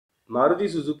Maruti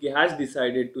Suzuki has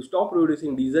decided to stop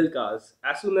producing diesel cars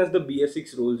as soon as the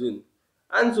BS6 rolls in.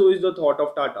 And so is the thought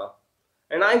of Tata.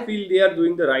 And I feel they are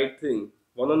doing the right thing.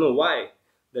 Wanna know why?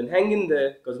 Then hang in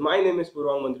there, cause my name is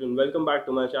Purvang Mantri and welcome back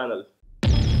to my channel.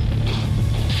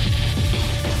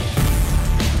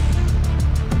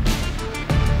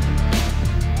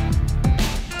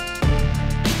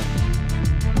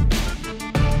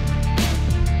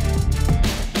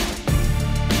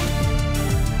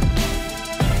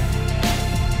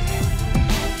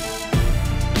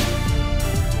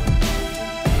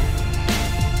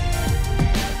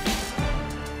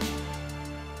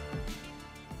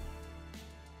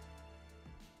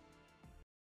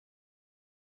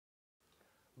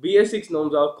 BS6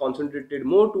 norms are concentrated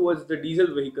more towards the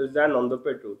diesel vehicles than on the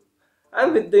petrol.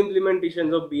 And with the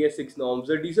implementations of BS6 norms,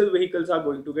 the diesel vehicles are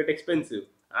going to get expensive.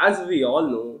 As we all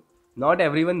know, not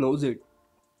everyone knows it.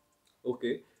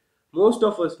 Okay, most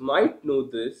of us might know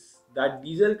this that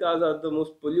diesel cars are the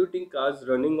most polluting cars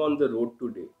running on the road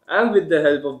today. And with the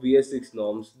help of BS6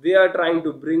 norms, they are trying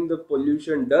to bring the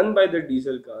pollution done by the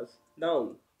diesel cars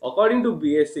down. According to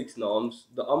BS6 norms,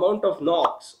 the amount of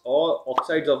NOx or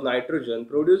oxides of nitrogen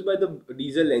produced by the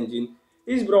diesel engine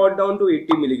is brought down to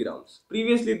 80 milligrams.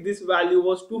 Previously, this value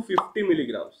was 250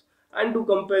 milligrams. And to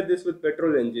compare this with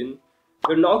petrol engine,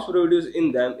 the NOx produced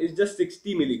in them is just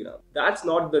 60 milligrams. That's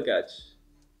not the catch.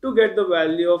 To get the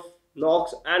value of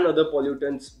NOx and other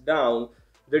pollutants down,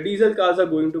 the diesel cars are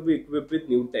going to be equipped with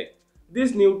new tech.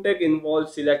 This new tech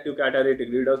involves selective catalytic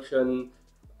reduction,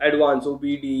 advanced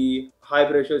OBD, high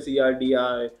pressure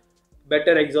CRDI,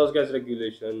 better exhaust gas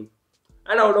regulation.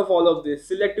 And out of all of this,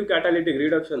 selective catalytic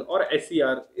reduction or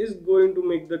SCR is going to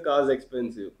make the cars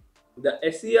expensive. The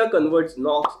SCR converts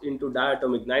NOx into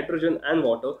diatomic nitrogen and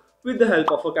water with the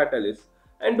help of a catalyst.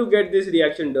 And to get this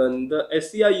reaction done, the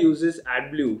SCR uses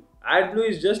AdBlue. AdBlue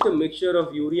is just a mixture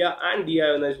of urea and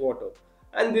deionized water.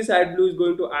 And this AdBlue is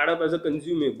going to add up as a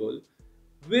consumable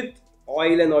with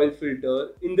oil and oil filter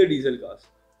in the diesel cars.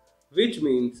 Which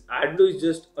means AdBlue is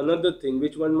just another thing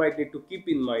which one might need to keep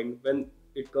in mind when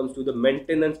it comes to the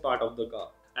maintenance part of the car.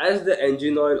 As the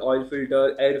engine oil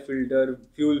filter, air filter,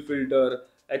 fuel filter,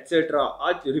 etc.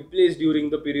 are replaced during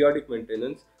the periodic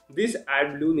maintenance, this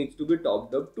AdBlue needs to be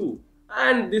topped up too.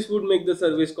 And this would make the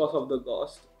service cost of the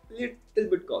cost little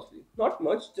bit costly. Not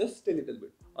much, just a little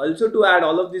bit. Also, to add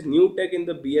all of this new tech in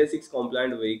the BS6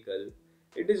 compliant vehicle,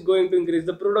 it is going to increase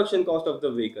the production cost of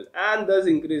the vehicle and thus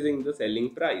increasing the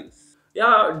selling price.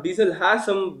 Yeah, diesel has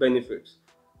some benefits,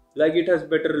 like it has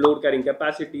better load carrying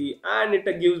capacity and it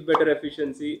gives better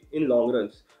efficiency in long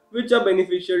runs, which are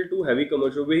beneficial to heavy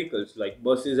commercial vehicles like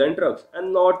buses and trucks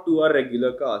and not to our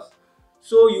regular cars.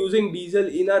 So using diesel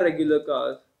in our regular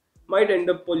cars might end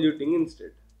up polluting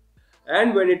instead.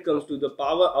 And when it comes to the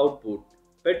power output,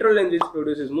 petrol engines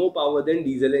produces more power than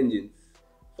diesel engines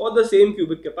for the same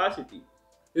cubic capacity.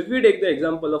 If we take the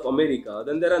example of America,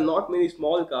 then there are not many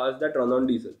small cars that run on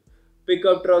diesel.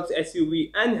 Pickup trucks,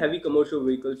 SUV and heavy commercial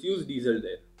vehicles use diesel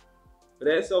there.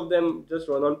 Rest of them just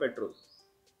run on petrol,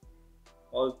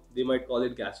 or they might call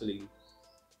it gasoline.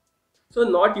 So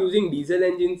not using diesel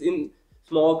engines in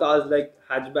small cars like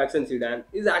hatchbacks and sedan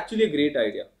is actually a great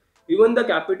idea. Even the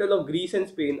capital of Greece and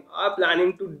Spain are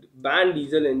planning to ban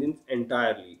diesel engines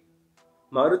entirely.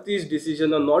 Maruti's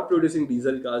decision on not producing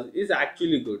diesel cars is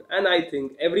actually good, and I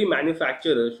think every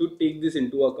manufacturer should take this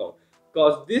into account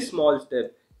because this small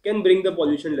step can bring the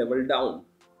pollution level down.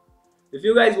 If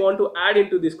you guys want to add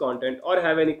into this content or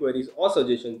have any queries or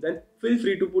suggestions, then feel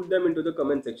free to put them into the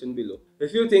comment section below.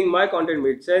 If you think my content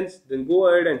made sense, then go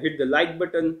ahead and hit the like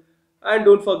button and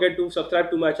don't forget to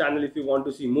subscribe to my channel if you want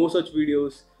to see more such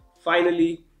videos.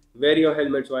 Finally, wear your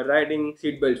helmets while riding,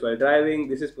 seatbelts while driving.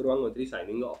 This is Purvang Mantri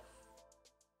signing off.